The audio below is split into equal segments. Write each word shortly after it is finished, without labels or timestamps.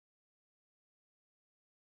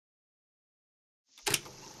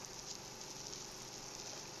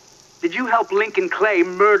Did you help Lincoln Clay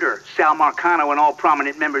murder Sal Marcano and all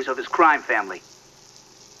prominent members of his crime family?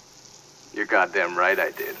 You're goddamn right I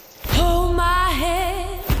did. Hold my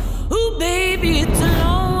hand, ooh baby, it's a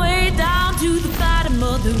long way down to the bottom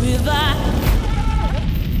of the river.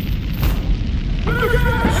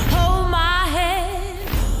 Hold my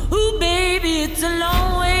hand, ooh baby, it's a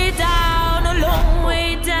long way down, a long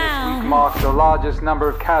way down. This week marks the largest number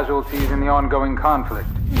of casualties in the ongoing conflict.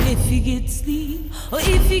 If you get sleep, or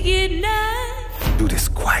if you get night, do this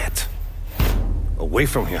quiet. Away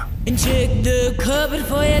from here. And check the cupboard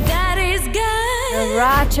for your daddy's gun. The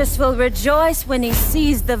righteous will rejoice when he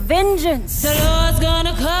sees the vengeance. The Lord's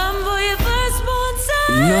gonna come for your firstborn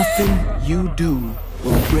son. Nothing you do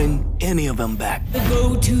will bring any of them back.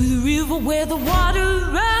 Go to the river where the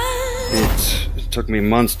water runs. It took me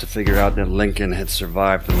months to figure out that Lincoln had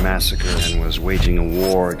survived the massacre and was waging a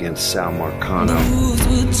war against Sal Marcano. The wolves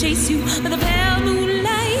will chase you in the pale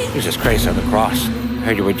moonlight. Jesus Christ on the cross.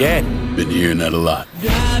 Heard you were dead. Been hearing that a lot.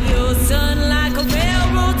 Drive your son like a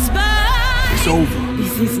railroad spine. It's over.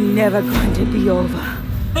 This is never going to be over.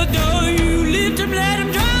 But though you live to let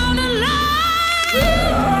him drown alive.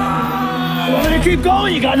 We're gonna keep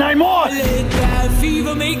going, you got 9 more! Let that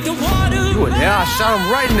fever make the water You were there, I shot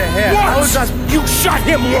him right in the head. What? You shot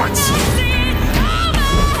him once!